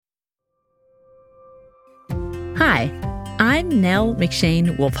Hi, I'm Nell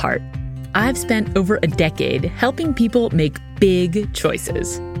McShane Wolfhart. I've spent over a decade helping people make big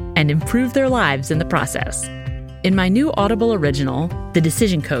choices and improve their lives in the process. In my new Audible original, The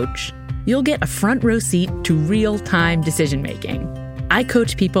Decision Coach, you'll get a front row seat to real-time decision-making. I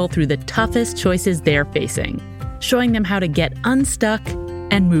coach people through the toughest choices they're facing, showing them how to get unstuck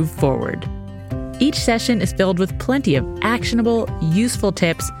and move forward. Each session is filled with plenty of actionable, useful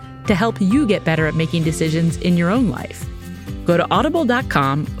tips to help you get better at making decisions in your own life. Go to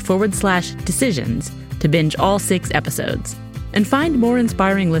audible.com/decisions to binge all 6 episodes and find more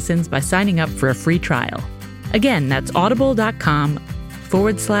inspiring listens by signing up for a free trial. Again, that's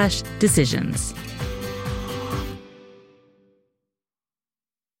audible.com/decisions.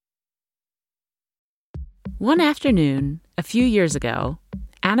 One afternoon, a few years ago,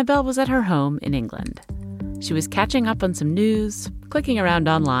 Annabelle was at her home in England. She was catching up on some news, clicking around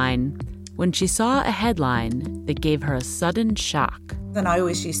online, when she saw a headline that gave her a sudden shock. And I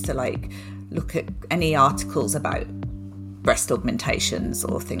always used to look at any articles about breast augmentations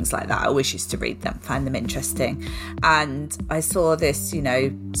or things like that. I always used to read them, find them interesting. And I saw this,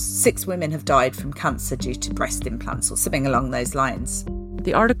 6 women have died from cancer due to breast implants or something along those lines.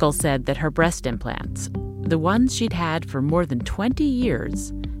 The article said that her breast implants, the ones she'd had for more than 20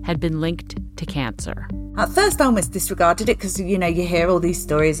 years, had been linked to cancer. At first, I almost disregarded it because, you hear all these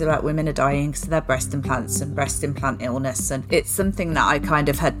stories about women are dying because of their breast implants and breast implant illness. And it's something that I kind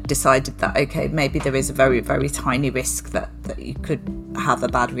of had decided that, okay, maybe there is a very, very tiny risk that you could have a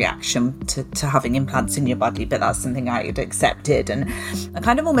bad reaction to having implants in your body. But that's something I had accepted. And I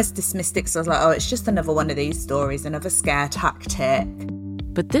kind of almost dismissed it because I was like, oh, it's just another one of these stories, another scare tactic.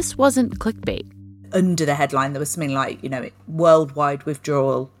 But this wasn't clickbait. Under the headline, there was something like, worldwide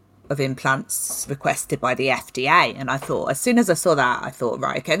withdrawal of implants requested by the FDA. And I thought, as soon as I saw that, I thought,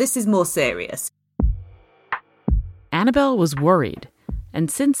 right, okay, this is more serious. Annabelle was worried. And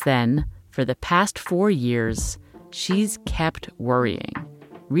since then, for the past 4 years, she's kept worrying,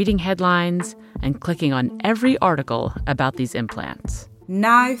 reading headlines and clicking on every article about these implants.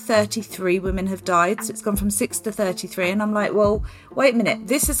 Now 33 women have died, so it's gone from 6 to 33. And I'm like, well, wait a minute,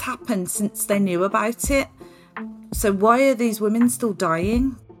 this has happened since they knew about it. So why are these women still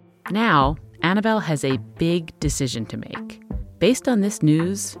dying? Now, Annabelle has a big decision to make. Based on this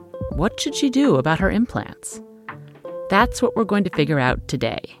news, what should she do about her implants? That's what we're going to figure out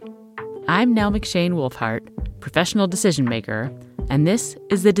today. I'm Nell McShane Wolfhart, professional decision maker, and this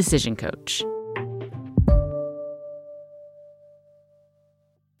is The Decision Coach.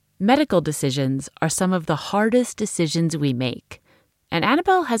 Medical decisions are some of the hardest decisions we make, and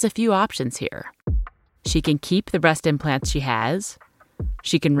Annabelle has a few options here. She can keep the breast implants she has,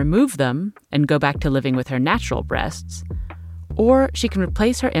 she can remove them and go back to living with her natural breasts, or she can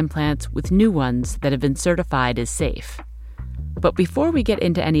replace her implants with new ones that have been certified as safe. But before we get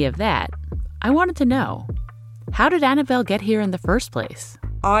into any of that, I wanted to know, how did Annabelle get here in the first place?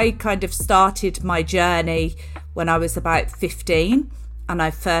 I kind of started my journey when I was about 15, and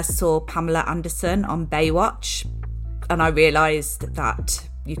I first saw Pamela Anderson on Baywatch, and I realised that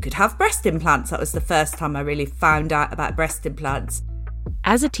you could have breast implants. That was the first time I really found out about breast implants.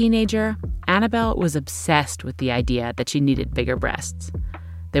 As a teenager, Annabelle was obsessed with the idea that she needed bigger breasts.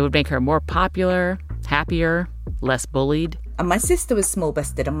 They would make her more popular, happier, less bullied. And my sister was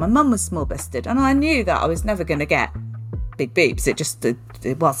small-breasted and my mum was small-breasted, and I knew that I was never going to get big boobs. It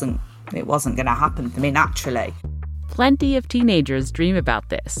wasn't going to happen for me naturally. Plenty of teenagers dream about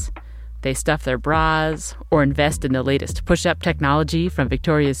this. They stuff their bras or invest in the latest push-up technology from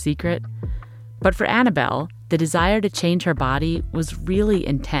Victoria's Secret. But for Annabelle, the desire to change her body was really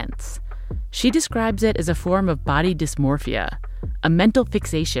intense. She describes it as a form of body dysmorphia, a mental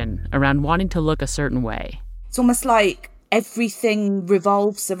fixation around wanting to look a certain way. It's almost like everything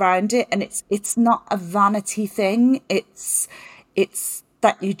revolves around it, and it's not a vanity thing. It's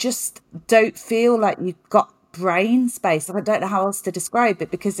that you just don't feel like you've got brain space. I don't know how else to describe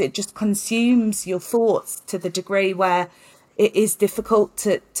it, because it just consumes your thoughts to the degree where it is difficult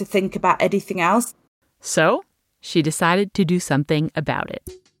to think about anything else. So she decided to do something about it.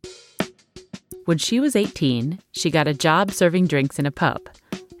 When she was 18, she got a job serving drinks in a pub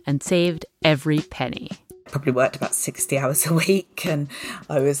and saved every penny. Probably worked about 60 hours a week, and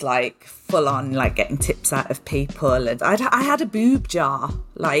I was full on getting tips out of people. And I had a boob jar.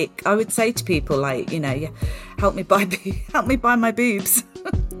 I would say to people help me buy my boobs.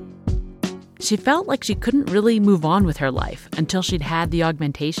 She felt like she couldn't really move on with her life until she'd had the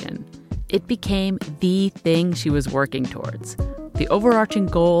augmentation. It became the thing she was working towards, the overarching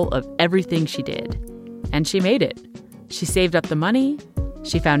goal of everything she did. And she made it. She saved up the money,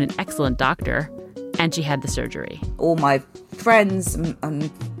 she found an excellent doctor, And she had the surgery. All my friends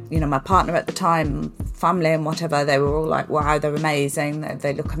and my partner at the time, family and whatever, they were all like, wow, they're amazing.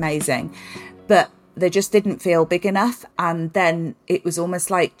 They look amazing. But they just didn't feel big enough. And then it was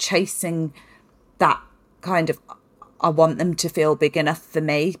almost like chasing that kind of, I want them to feel big enough for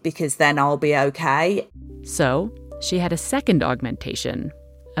me because then I'll be okay. So she had a second augmentation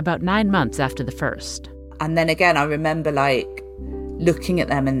about 9 months after the first. And then again, I remember looking at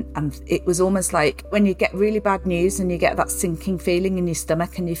them and it was almost like when you get really bad news and you get that sinking feeling in your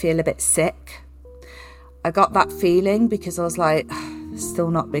stomach and you feel a bit sick. I got that feeling because I was like, they're still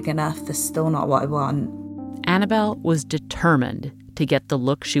not big enough. They're still not what I want. Annabelle was determined to get the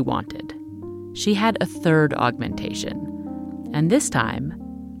look she wanted. She had a third augmentation. And this time,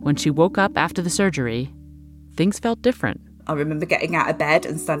 when she woke up after the surgery, things felt different. I remember getting out of bed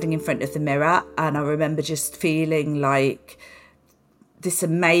and standing in front of the mirror, and I remember just feeling like this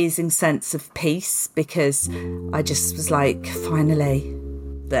amazing sense of peace because I just was like, finally,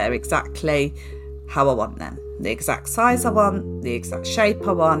 they're exactly how I want them. The exact size I want, the exact shape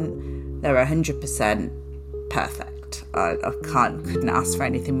I want. They're 100% perfect. I couldn't ask for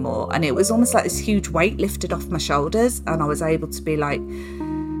anything more. And it was almost like this huge weight lifted off my shoulders, and I was able to be like,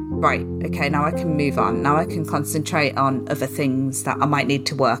 right, okay, now I can move on. Now I can concentrate on other things that I might need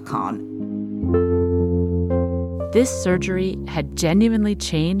to work on. This surgery had genuinely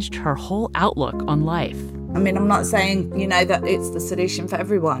changed her whole outlook on life. I mean, I'm not saying, that it's the solution for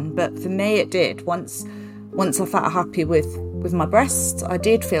everyone, but for me it did. Once I felt happy with my breasts, I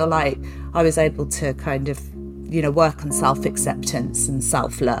did feel like I was able to kind of, work on self-acceptance and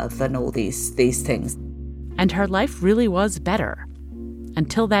self-love and all these things. And her life really was better.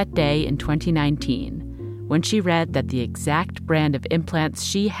 Until that day in 2019, when she read that the exact brand of implants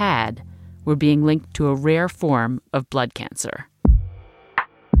she had were being linked to a rare form of blood cancer.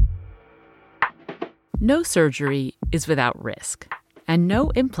 No surgery is without risk, and no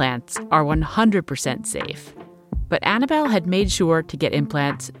implants are 100% safe. But Annabelle had made sure to get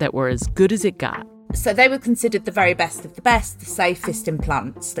implants that were as good as it got. So they were considered the very best of the best, the safest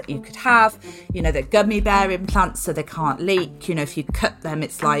implants that you could have. They're gummy bear implants, so they can't leak. If you cut them,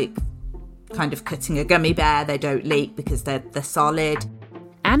 it's like kind of cutting a gummy bear. They don't leak because they're solid.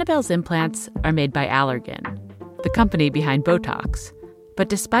 Annabelle's implants are made by Allergan, the company behind Botox. But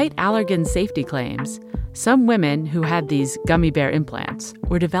despite Allergan's safety claims, some women who had these gummy bear implants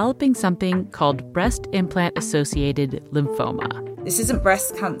were developing something called breast implant-associated lymphoma. This isn't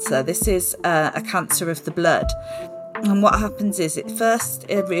breast cancer. This is a cancer of the blood. And what happens is it first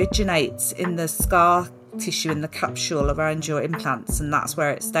originates in the scar tissue in the capsule around your implants, and that's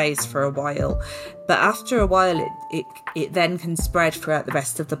where it stays for a while. But after a while, it then can spread throughout the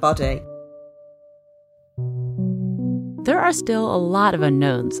rest of the body. There are still a lot of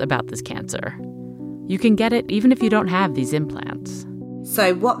unknowns about this cancer. You can get it even if you don't have these implants.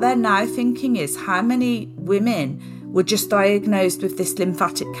 So what they're now thinking is how many women were just diagnosed with this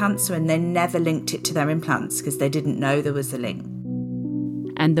lymphatic cancer and they never linked it to their implants because they didn't know there was a link.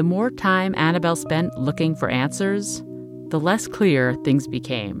 And the more time Annabelle spent looking for answers, the less clear things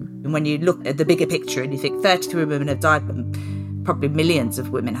became. And when you look at the bigger picture and you think 33 women have died, but probably millions of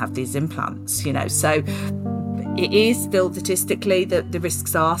women have these implants, so it is still statistically that the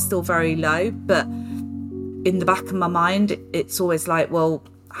risks are still very low. But in the back of my mind, it's always like, well,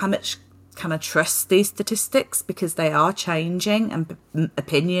 how much can I trust these statistics? Because they are changing and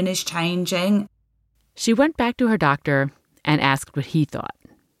opinion is changing. She went back to her doctor and asked what he thought.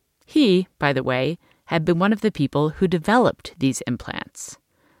 He, by the way, had been one of the people who developed these implants.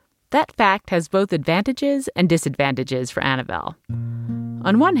 That fact has both advantages and disadvantages for Annabelle.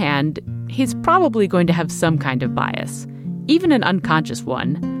 On one hand, he's probably going to have some kind of bias, even an unconscious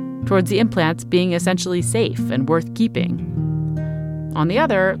one, towards the implants being essentially safe and worth keeping. On the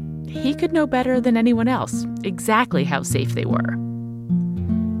other, he could know better than anyone else exactly how safe they were.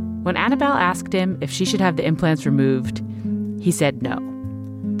 When Annabelle asked him if she should have the implants removed, he said no.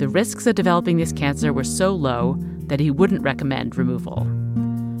 The risks of developing this cancer were so low that he wouldn't recommend removal.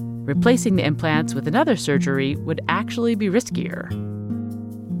 Replacing the implants with another surgery would actually be riskier.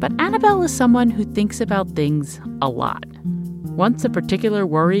 But Annabelle is someone who thinks about things a lot. Once a particular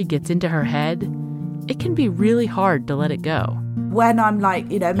worry gets into her head, it can be really hard to let it go. When I'm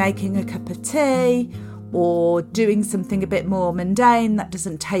making a cup of tea or doing something a bit more mundane that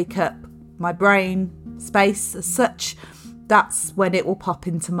doesn't take up my brain space as such, that's when it will pop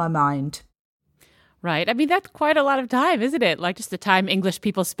into my mind. Right. I mean, that's quite a lot of time, isn't it? Like just the time English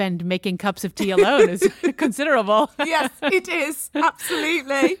people spend making cups of tea alone is considerable. Yes, it is.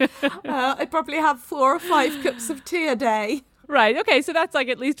 Absolutely. I probably have 4 or 5 cups of tea a day. Right. Okay. So that's like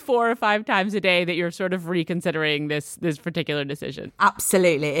at least 4 or 5 times a day that you're sort of reconsidering this particular decision.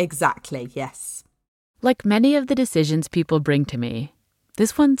 Absolutely. Exactly. Yes. Like many of the decisions people bring to me,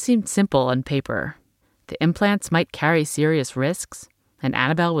 this one seemed simple on paper. The implants might carry serious risks, and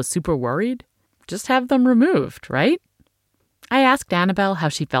Annabelle was super worried. Just have them removed, right? I asked Annabelle how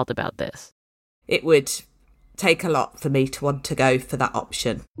she felt about this. It would take a lot for me to want to go for that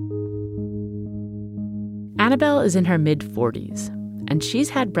option. Annabelle is in her mid-40s, and she's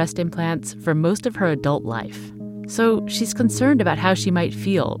had breast implants for most of her adult life. So she's concerned about how she might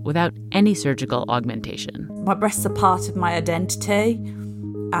feel without any surgical augmentation. My breasts are part of my identity,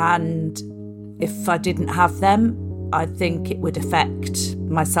 and if I didn't have them, I think it would affect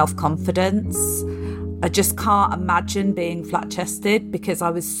my self-confidence. I just can't imagine being flat-chested because I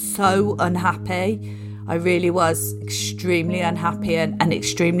was so unhappy. I really was extremely unhappy and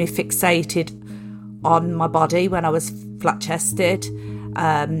extremely fixated on my body when I was flat-chested.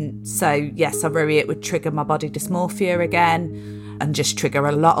 So yes, I worry it would trigger my body dysmorphia again and just trigger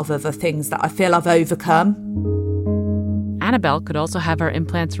a lot of other things that I feel I've overcome. Annabelle could also have her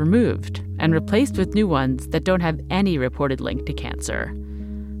implants removed and replaced with new ones that don't have any reported link to cancer.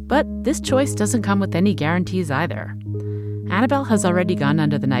 But this choice doesn't come with any guarantees either. Annabelle has already gone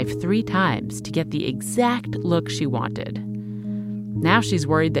under the knife 3 times to get the exact look she wanted. Now she's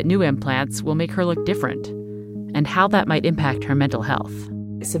worried that new implants will make her look different and how that might impact her mental health.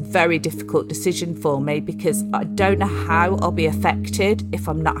 It's a very difficult decision for me because I don't know how I'll be affected if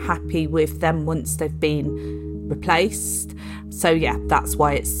I'm not happy with them once they've been replaced. So yeah, that's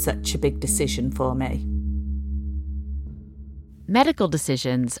why it's such a big decision for me. Medical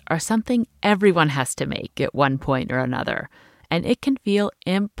decisions are something everyone has to make at one point or another, and it can feel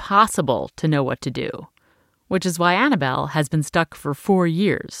impossible to know what to do, which is why Annabelle has been stuck for 4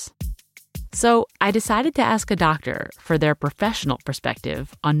 years. So I decided to ask a doctor for their professional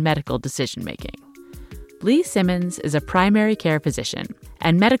perspective on medical decision-making. Lee Simmons is a primary care physician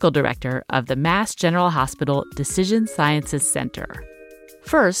and medical director of the Mass General Hospital Decision Sciences Center.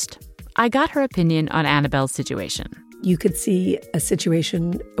 First, I got her opinion on Annabelle's situation. You could see a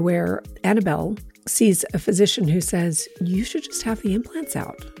situation where Annabelle sees a physician who says, you should just have the implants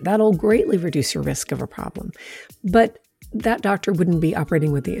out. That'll greatly reduce your risk of a problem. But that doctor wouldn't be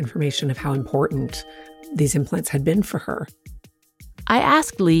operating with the information of how important these implants had been for her. I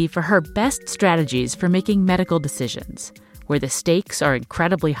asked Lee for her best strategies for making medical decisions, where the stakes are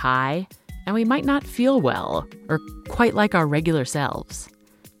incredibly high and we might not feel well or quite like our regular selves.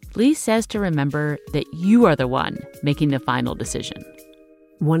 Lee says to remember that you are the one making the final decision.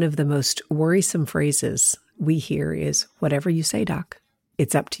 One of the most worrisome phrases we hear is, whatever you say, doc,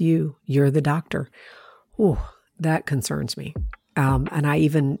 it's up to you. You're the doctor. Oh, that concerns me. And I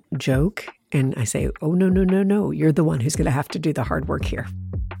even joke and I say, oh, no. You're the one who's going to have to do the hard work here.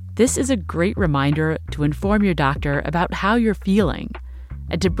 This is a great reminder to inform your doctor about how you're feeling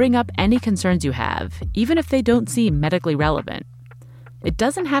and to bring up any concerns you have, even if they don't seem medically relevant. It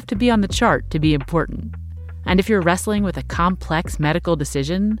doesn't have to be on the chart to be important. And if you're wrestling with a complex medical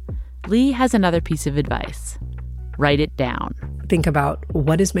decision, Lee has another piece of advice. Write it down. Think about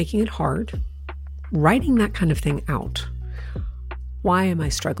what is making it hard. Writing that kind of thing out. Why am I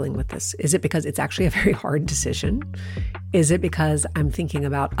struggling with this? Is it because it's actually a very hard decision? Is it because I'm thinking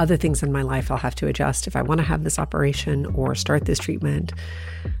about other things in my life I'll have to adjust if I want to have this operation or start this treatment?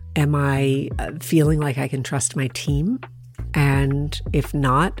 Am I feeling like I can trust my team? And if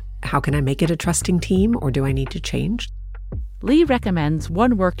not, how can I make it a trusting team, or do I need to change? Lee recommends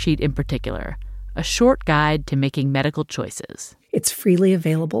one worksheet in particular, a short guide to making medical choices. It's freely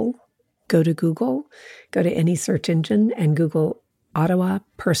available. Go to Google, go to any search engine and Google Ottawa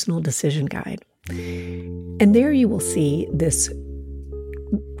Personal Decision Guide. And there you will see this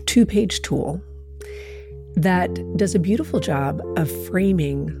 2-page tool that does a beautiful job of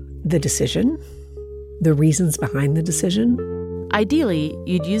framing the decision, the reasons behind the decision. Ideally,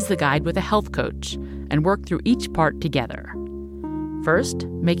 you'd use the guide with a health coach and work through each part together. First,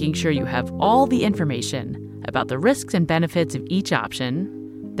 making sure you have all the information about the risks and benefits of each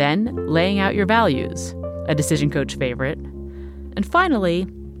option, then laying out your values, a decision coach favorite, and finally,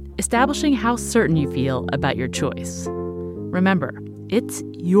 establishing how certain you feel about your choice. Remember, it's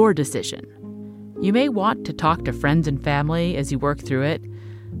your decision. You may want to talk to friends and family as you work through it,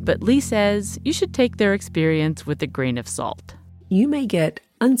 but Lee says you should take their experience with a grain of salt. You may get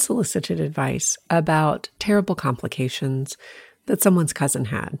unsolicited advice about terrible complications that someone's cousin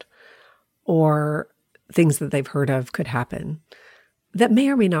had, or things that they've heard of could happen that may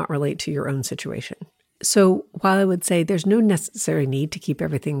or may not relate to your own situation. So while I would say there's no necessary need to keep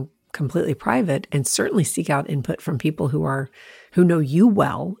everything completely private, and certainly seek out input from people who know you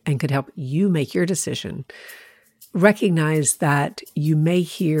well and could help you make your decision. Recognize that you may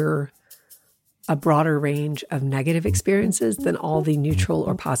hear a broader range of negative experiences than all the neutral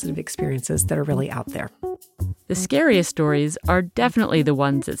or positive experiences that are really out there. The scariest stories are definitely the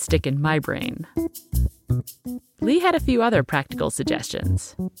ones that stick in my brain. Lee had a few other practical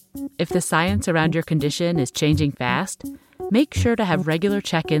suggestions. If the science around your condition is changing fast, make sure to have regular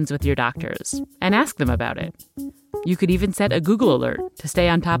check-ins with your doctors and ask them about it. You could even set a Google alert to stay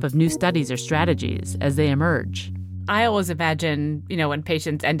on top of new studies or strategies as they emerge. I always imagine, when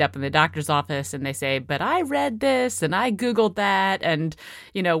patients end up in the doctor's office and they say, but I read this and I Googled that and,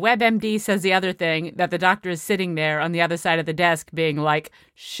 WebMD says the other thing, that the doctor is sitting there on the other side of the desk being like,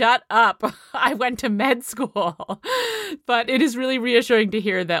 shut up, I went to med school. But it is really reassuring to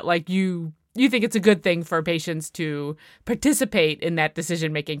hear that, you think it's a good thing for patients to participate in that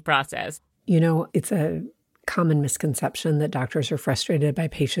decision-making process. It's a common misconception that doctors are frustrated by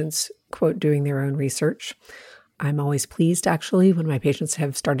patients, quote, doing their own research. I'm always pleased, actually, when my patients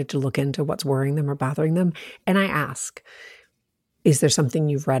have started to look into what's worrying them or bothering them. And I ask, is there something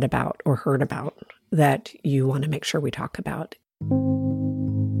you've read about or heard about that you want to make sure we talk about?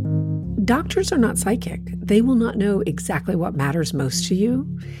 Doctors are not psychic. They will not know exactly what matters most to you.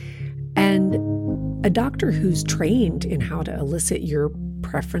 And a doctor who's trained in how to elicit your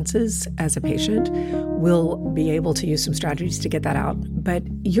preferences as a patient will be able to use some strategies to get that out. But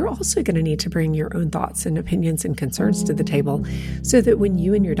you're also going to need to bring your own thoughts and opinions and concerns to the table so that when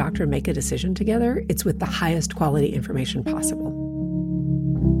you and your doctor make a decision together, it's with the highest quality information possible.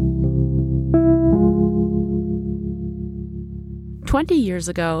 "20 years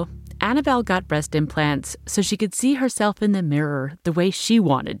ago, Annabelle got breast implants so she could see herself in the mirror the way she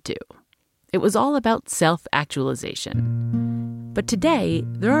wanted to. It was all about self-actualization. But today,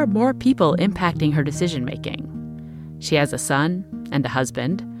 there are more people impacting her decision-making. She has a son and a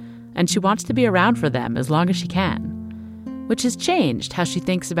husband, and she wants to be around for them as long as she can, which has changed how she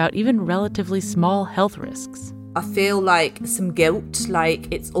thinks about even relatively small health risks. I feel like some guilt, like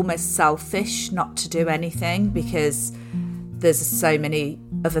it's almost selfish not to do anything because there's so many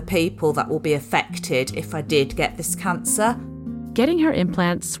other people that will be affected if I did get this cancer. Getting her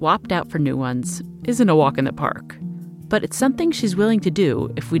implants swapped out for new ones isn't a walk in the park, but it's something she's willing to do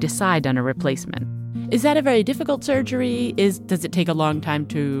if we decide on a replacement. Is that a very difficult surgery? Does it take a long time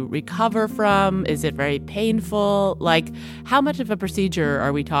to recover from? Is it very painful? How much of a procedure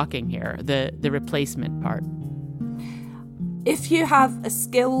are we talking here, the replacement part? If you have a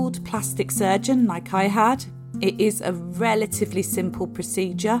skilled plastic surgeon like I had, it is a relatively simple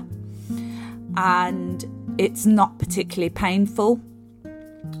procedure and it's not particularly painful.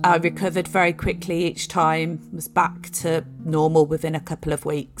 I recovered very quickly each time, was back to normal within a couple of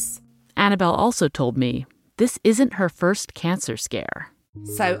weeks. Annabelle also told me this isn't her first cancer scare.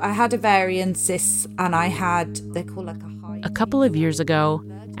 So I had ovarian cysts and I had, they call a high... A couple of years ago,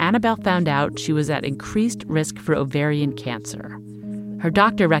 Annabelle found out she was at increased risk for ovarian cancer. Her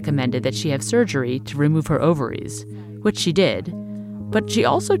doctor recommended that she have surgery to remove her ovaries, which she did. But she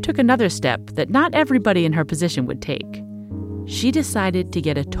also took another step that not everybody in her position would take. She decided to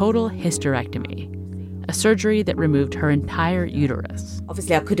get a total hysterectomy, a surgery that removed her entire uterus.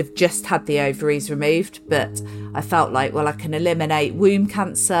 Obviously, I could have just had the ovaries removed, but I felt like, I can eliminate womb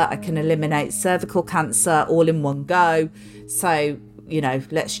cancer, I can eliminate cervical cancer all in one go. So,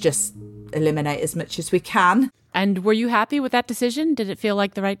 let's just eliminate as much as we can. And were you happy with that decision? Did it feel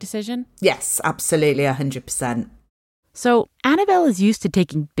like the right decision? Yes, absolutely, 100%. So Annabelle is used to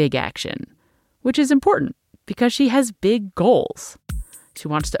taking big action, which is important because she has big goals. She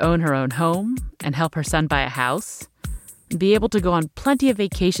wants to own her own home and help her son buy a house and be able to go on plenty of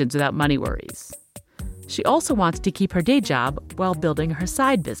vacations without money worries. She also wants to keep her day job while building her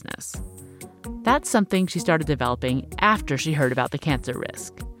side business. That's something she started developing after she heard about the cancer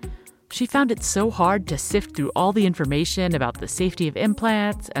risk. She found it so hard to sift through all the information about the safety of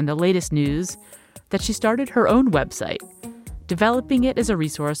implants and the latest news that she started her own website, developing it as a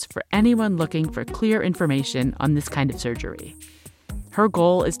resource for anyone looking for clear information on this kind of surgery. Her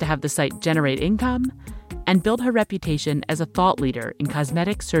goal is to have the site generate income and build her reputation as a thought leader in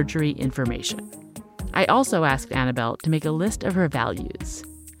cosmetic surgery information. I also asked Annabelle to make a list of her values.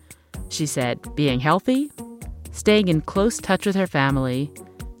 She said being healthy, staying in close touch with her family,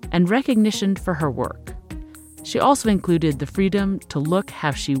 and recognition for her work. She also included the freedom to look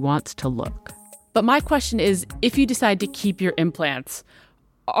how she wants to look. But my question is, if you decide to keep your implants,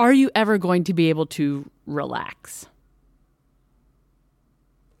 are you ever going to be able to relax?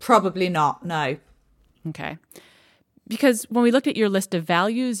 Probably not, no. Okay. Because when we looked at your list of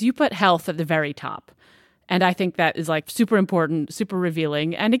values, you put health at the very top. And I think that is like super important, super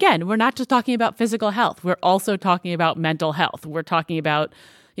revealing. And again, we're not just talking about physical health. We're also talking about mental health. We're talking about,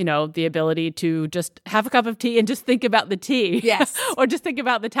 the ability to just have a cup of tea and just think about the tea. Yes. Or just think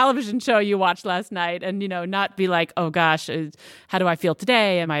about the television show you watched last night and, not be like, oh gosh, how do I feel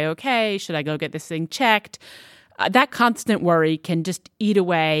today? Am I okay? Should I go get this thing checked? That constant worry can just eat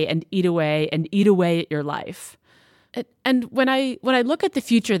away and eat away and eat away at your life. And when I look at the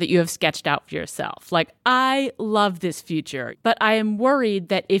future that you have sketched out for yourself, like, I love this future, but I am worried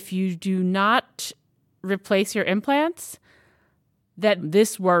that if you do not replace your implants, that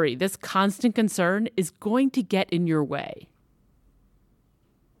this worry, this constant concern is going to get in your way.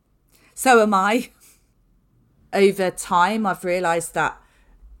 So am I. Over time, I've realised that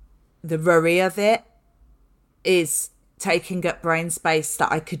the worry of it is taking up brain space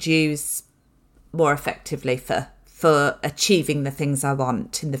that I could use more effectively for achieving the things I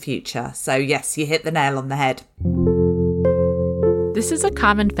want in the future. So yes, you hit the nail on the head. This is a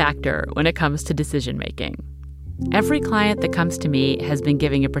common factor when it comes to decision making. Every client that comes to me has been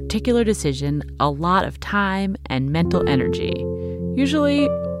giving a particular decision a lot of time and mental energy, usually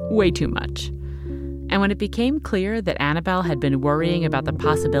way too much. And when it became clear that Annabelle had been worrying about the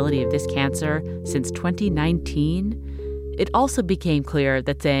possibility of this cancer since 2019, it also became clear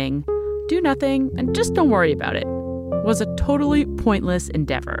that saying, do nothing and just don't worry about it, was a totally pointless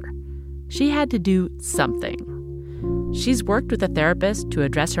endeavor. She had to do something. She's worked with a therapist to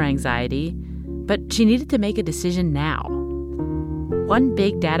address her anxiety, but she needed to make a decision now. One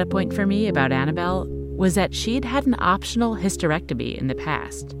big data point for me about Annabelle was that she'd had an optional hysterectomy in the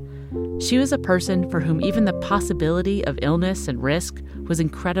past. She was a person for whom even the possibility of illness and risk was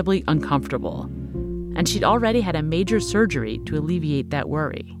incredibly uncomfortable. And she'd already had a major surgery to alleviate that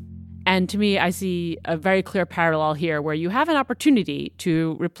worry. And to me, I see a very clear parallel here where you have an opportunity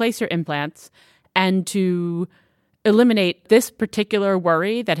to replace your implants and to eliminate this particular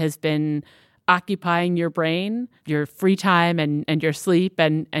worry that has been occupying your brain, your free time and your sleep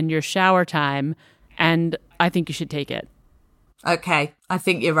and your shower time. And I think you should take it. Okay, I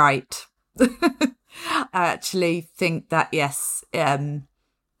think you're right. I actually think that, yes,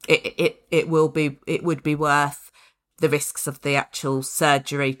 it would be worth the risks of the actual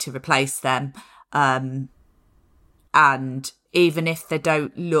surgery to replace them. And even if they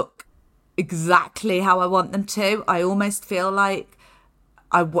don't look exactly how I want them to, I almost feel like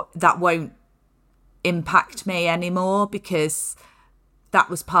that won't impact me anymore, because that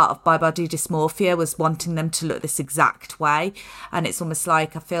was part of my body dysmorphia, was wanting them to look this exact way. And it's almost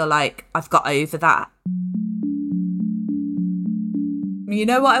like I feel like I've got over that. You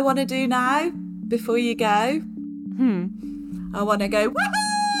know what I want to do now before you go? I want to go,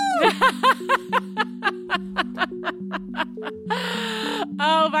 woohoo!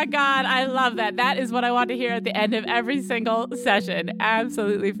 Oh my God, I love that. That is what I want to hear at the end of every single session.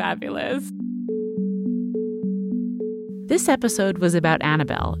 Absolutely fabulous. This episode was about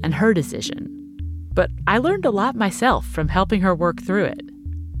Annabelle and her decision, but I learned a lot myself from helping her work through it.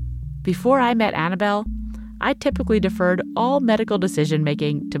 Before I met Annabelle, I typically deferred all medical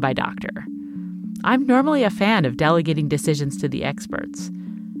decision-making to my doctor. I'm normally a fan of delegating decisions to the experts.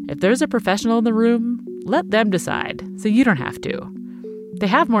 If there's a professional in the room, let them decide, so you don't have to. They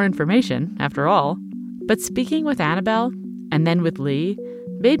have more information, after all. But speaking with Annabelle, and then with Lee,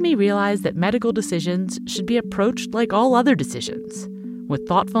 made me realize that medical decisions should be approached like all other decisions, with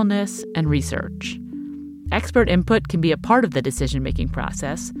thoughtfulness and research. Expert input can be a part of the decision-making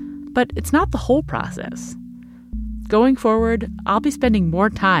process, but it's not the whole process. Going forward, I'll be spending more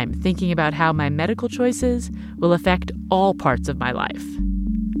time thinking about how my medical choices will affect all parts of my life.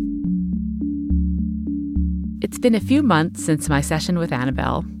 It's been a few months since my session with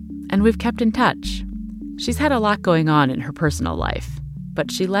Annabelle, and we've kept in touch. She's had a lot going on in her personal life,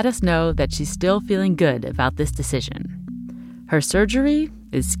 but she let us know that she's still feeling good about this decision. Her surgery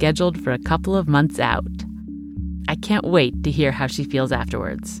is scheduled for a couple of months out. I can't wait to hear how she feels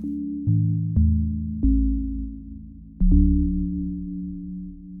afterwards.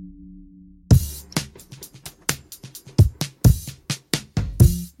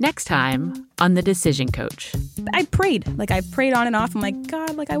 Next time on The Decision Coach. I prayed. I prayed on and off. I'm like,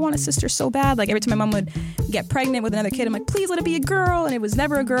 God, I want a sister so bad. Every time my mom would get pregnant with another kid, I'm like, please let it be a girl. And it was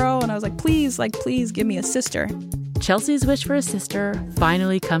never a girl. And I was like, please give me a sister. Chelsea's wish for a sister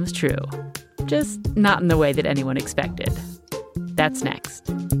finally comes true. Just not in the way that anyone expected. That's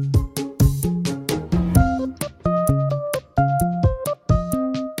next.